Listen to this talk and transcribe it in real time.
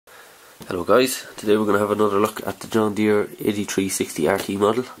Hello guys, today we're going to have another look at the John Deere 8360 RT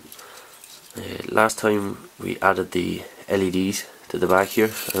model. Last time we added the LEDs to the back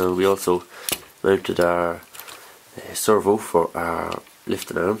here, and we also mounted our servo for our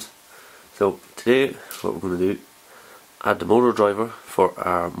lifting arms. So today what we're going to do, add the motor driver for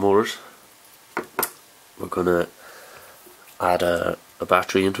our motors. We're going to add a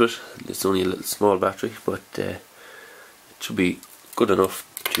battery into it. It's only a little small battery, but it should be good enough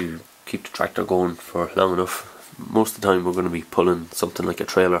to keep the tractor going for long enough. Most of the time we're going to be pulling something like a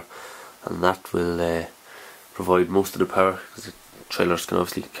trailer, and that will provide most of the power, because the trailers can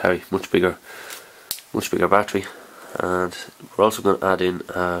obviously carry much bigger battery. And we're also going to add in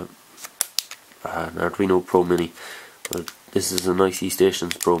an Arduino Pro Mini. Well, this is an IC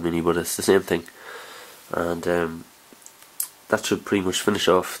Stations Pro Mini, but it's the same thing, and that should pretty much finish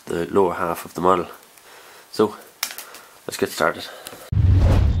off the lower half of the model. So let's get started.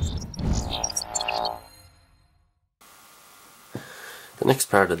 The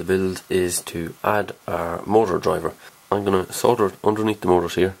next part of the build is to add our motor driver. I'm going to solder it underneath the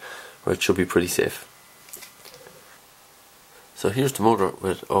motors here, where it should be pretty safe. So here's the motor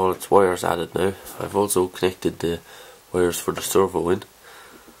with all its wires added now. I've also connected the wires for the servo in.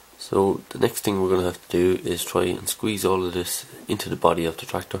 So the next thing we're going to have to do is try and squeeze all of this into the body of the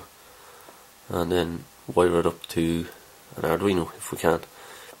tractor, and then wire it up to an Arduino if we can.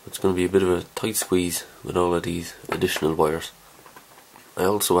 It's going to be a bit of a tight squeeze with all of these additional wires. I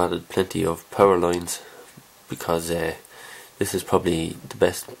also added plenty of power lines, because this is probably the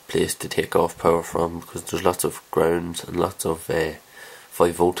best place to take off power from, because there's lots of grounds and lots of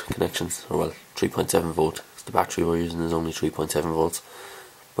 5 volt connections, or well 3.7 volt. The battery we're using is only 3.7 volts,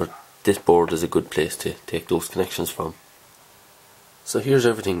 but this board is a good place to take those connections from. So here's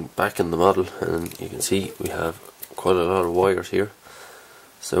everything back in the model, and you can see we have quite a lot of wires here.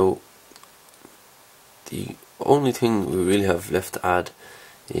 So the only thing we really have left to add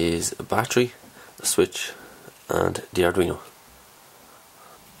is a battery, a switch, and the Arduino.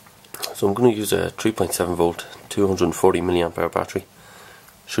 So I'm going to use a 3.7 volt 240 milliamp hour battery.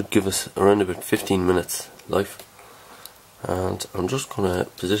 Should give us around about 15 minutes life, and I'm just going to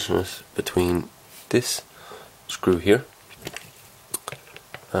position it between this screw here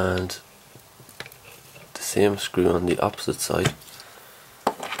and the same screw on the opposite side.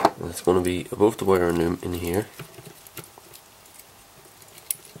 And it's going to be above the wire in here,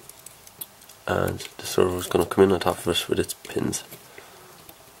 and the servo is going to come in on top of it with its pins.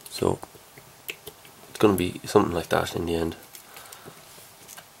 So it's going to be something like that in the end.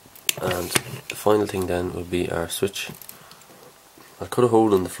 And the final thing then will be our switch. I'll cut a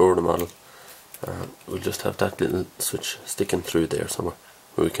hole in the floor of the model. We'll just have that little switch sticking through there somewhere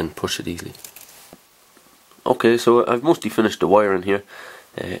where we can push it easily. Okay, so I've mostly finished the wiring here.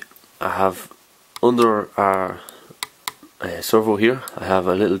 I have under our servo here, I have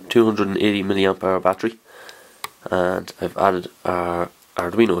a little 280 milliamp hour battery, and I've added our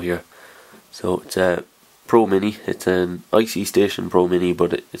Arduino here. So it's a Pro Mini. It's an IC Station Pro Mini,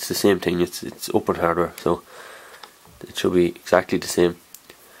 but it's the same thing. It's open hardware, so it should be exactly the same.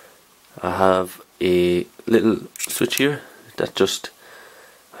 I have a little switch here that just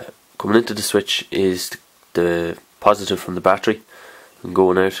coming into the switch is the positive from the battery, and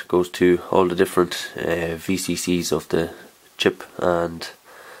going out goes to all the different VCCs of the chip and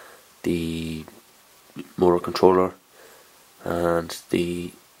the motor controller and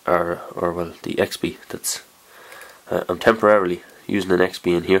the the XP. That's I'm temporarily using an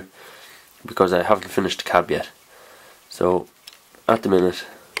XP in here because I haven't finished the cab yet. So at the minute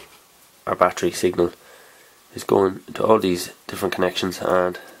our battery signal is going to all these different connections,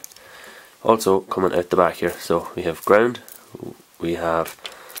 and also coming out the back here. So we have ground, we have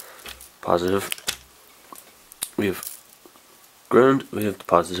positive, we have ground, we have the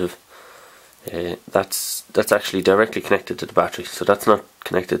positive. That's actually directly connected to the battery, so that's not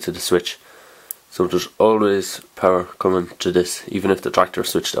connected to the switch. So there's always power coming to this, even if the tractor is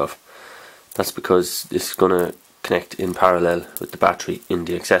switched off. That's because this is going to connect in parallel with the battery in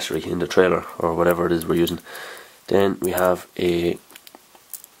the accessory, in the trailer, or whatever it is we're using. Then we have a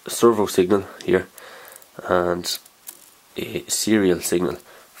servo signal here and a serial signal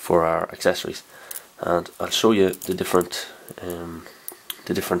for our accessories, and I'll show you the different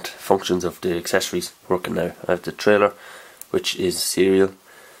functions of the accessories working now. I have the trailer, which is serial,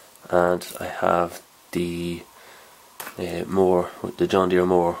 and I have the mower, the John Deere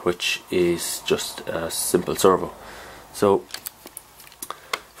mower, which is just a simple servo. So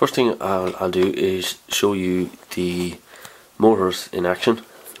first thing I'll do is show you the motors in action.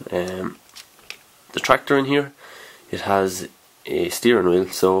 The tractor in here, it has a steering wheel,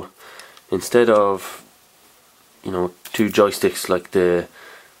 so instead of, you know, two joysticks like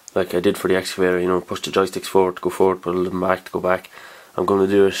I did for the excavator, you know, push the joysticks forward to go forward, pull them back to go back, I'm going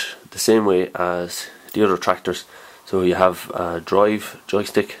to do it the same way as the other tractors. So you have a drive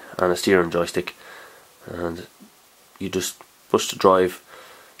joystick and a steering joystick, and you just push the drive,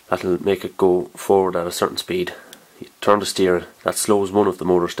 that'll make it go forward at a certain speed. You turn the steering, that slows one of the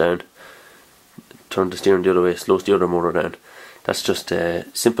motors down. Turn the steering the other way, slows the other motor down. That's just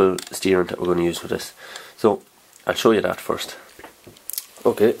simple steering that we're going to use for this. So I'll show you that first.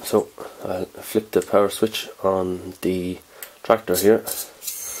 Okay, so I'll flip the power switch on the tractor here.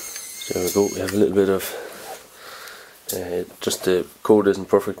 There we go, we have a little bit of just the code isn't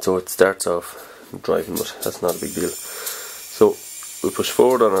perfect, so it starts off driving, but that's not a big deal. So we push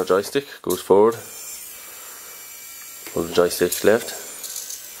forward on our joystick, goes forward. Pull the joystick left.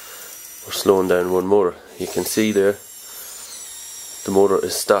 We're slowing down one motor. You can see there the motor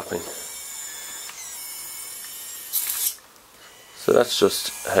is stopping. So that's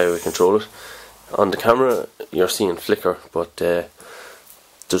just how we control it. On the camera you're seeing flicker, but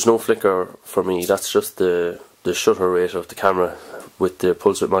there's no flicker for me. That's just the shutter rate of the camera with the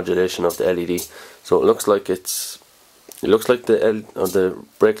pulse width modulation of the LED. So it looks like the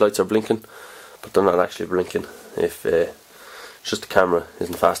brake lights are blinking, but they're not actually blinking if just the camera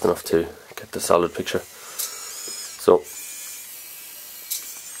isn't fast enough to get the solid picture. So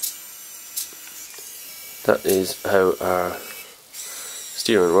that is how our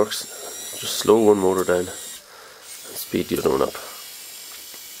steering works. Just slow one motor down and speed the other one up.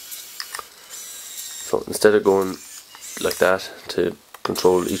 So instead of going like that to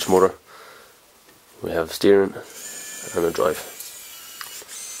control each motor, we have steering and a drive.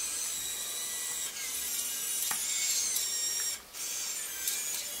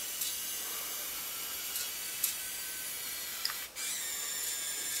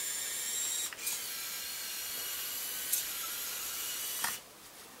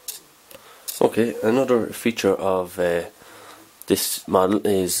 Okay, another feature of this model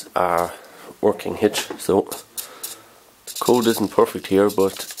is our working hitch. So the code isn't perfect here,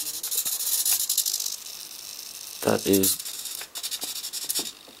 but that is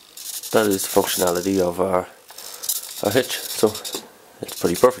the functionality of our hitch. So it's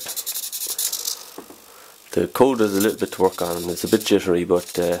pretty perfect. The code is a little bit to work on. It's a bit jittery,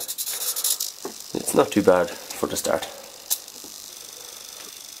 but it's not too bad for the start.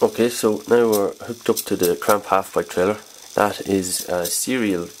 Okay, so now we're hooked up to the cramp half pipe trailer. That is a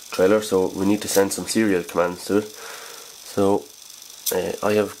serial trailer, so we need to send some serial commands to it. So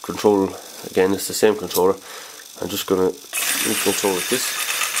I have control, again it's the same controller. I'm just going to control with this.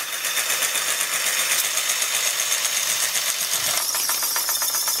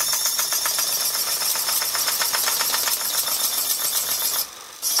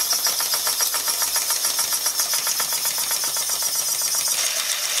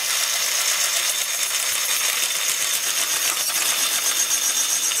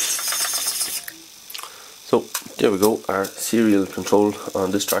 So there we go, our serial control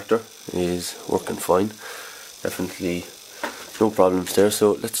on this tractor is working fine. Definitely no problems there.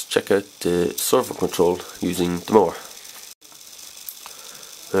 So let's check out the servo control using the mower.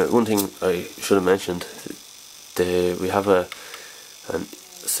 One thing I should have mentioned, we have a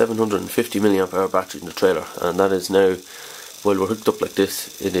 750 milliamp hour battery in the trailer, and that is now, while we're hooked up like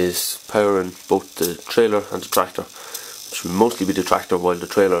this, it is powering both the trailer and the tractor, which will mostly be the tractor while the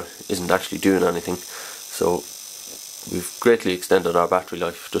trailer isn't actually doing anything. So we've greatly extended our battery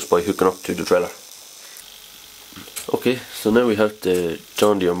life just by hooking up to the trailer. Okay, so now we have the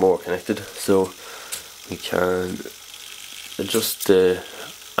John Deere mower connected, so we can adjust the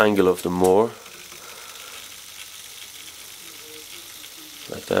angle of the mower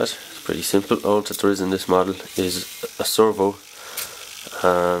like that. It's pretty simple. All that there is in this model is a servo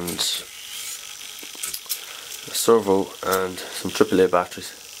and some AAA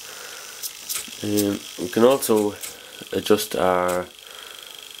batteries. We can also adjust our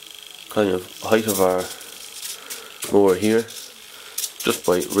kind of height of our mower here just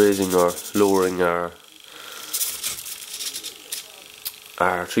by raising or lowering our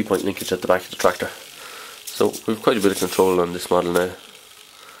 3-point linkage at the back of the tractor. So we've quite a bit of control on this model now,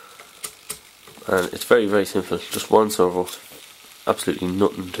 and it's very, very simple. Just one servo, absolutely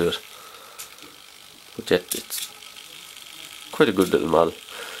nothing to it, but yet it's quite a good little model.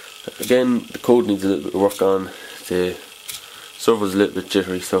 Again, the code needs a little bit of work on. The servo's a little bit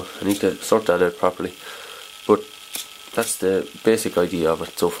jittery, so I need to sort that out properly, but that's the basic idea of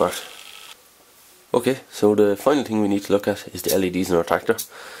it so far. Okay, so the final thing we need to look at is the LEDs in our tractor.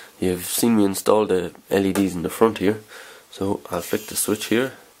 You've seen me install the LEDs in the front here, so I'll flick the switch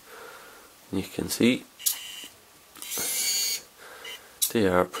here You can see they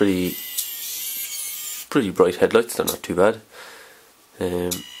are pretty bright headlights. They're not too bad.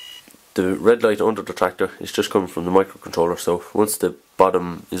 The red light under the tractor is just coming from the microcontroller, so once the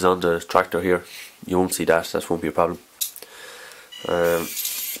bottom is on the tractor here, you won't see that. That won't be a problem.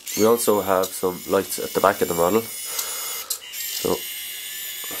 We also have some lights at the back of the model, so I'll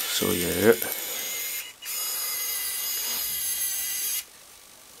show you here.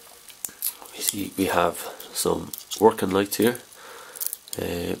 You see we have some working lights here.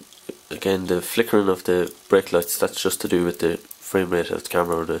 Again, the flickering of the brake lights, that's just to do with the frame rate of the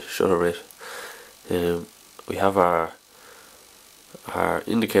camera or the shutter rate. We have our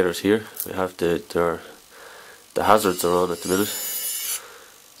indicators here. We have the hazards are on at the minute,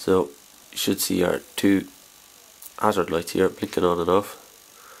 so you should see our two hazard lights here blinking on and off.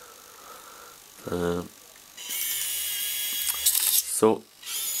 So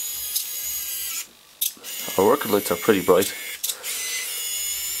our working lights are pretty bright,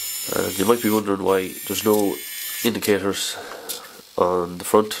 and you might be wondering why there's no indicators on the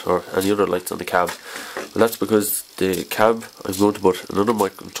front or any other lights on the cab. Well, that's because the cab, I'm going to put another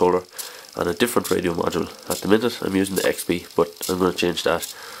microcontroller and a different radio module. At the minute I'm using the XP, but I'm going to change that.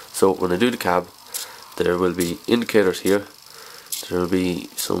 So when I do the cab, there will be indicators here, there will be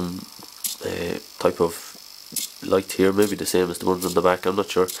some type of light here, maybe the same as the ones on the back, I'm not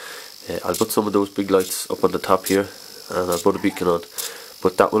sure. I'll put some of those big lights up on the top here, and I'll put a beacon on,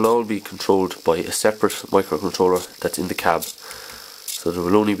 but that will all be controlled by a separate microcontroller that's in the cab. So there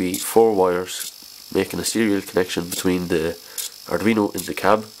will only be 4 wires making a serial connection between the Arduino in the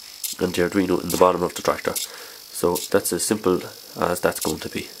cab and the Arduino in the bottom of the tractor. So that's as simple as that's going to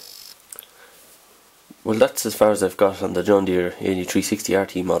be. Well, that's as far as I've got on the John Deere 8360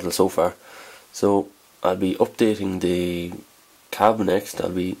 RT model so far. So I'll be updating the cab next.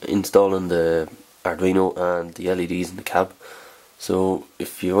 I'll be installing the Arduino and the LEDs in the cab. So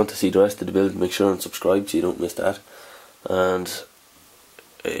if you want to see the rest of the build, make sure and subscribe so you don't miss that. And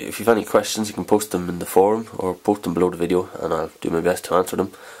if you have any questions, you can post them in the forum or post them below the video, and I'll do my best to answer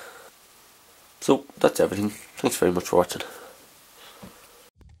them. So that's everything. Thanks very much for watching.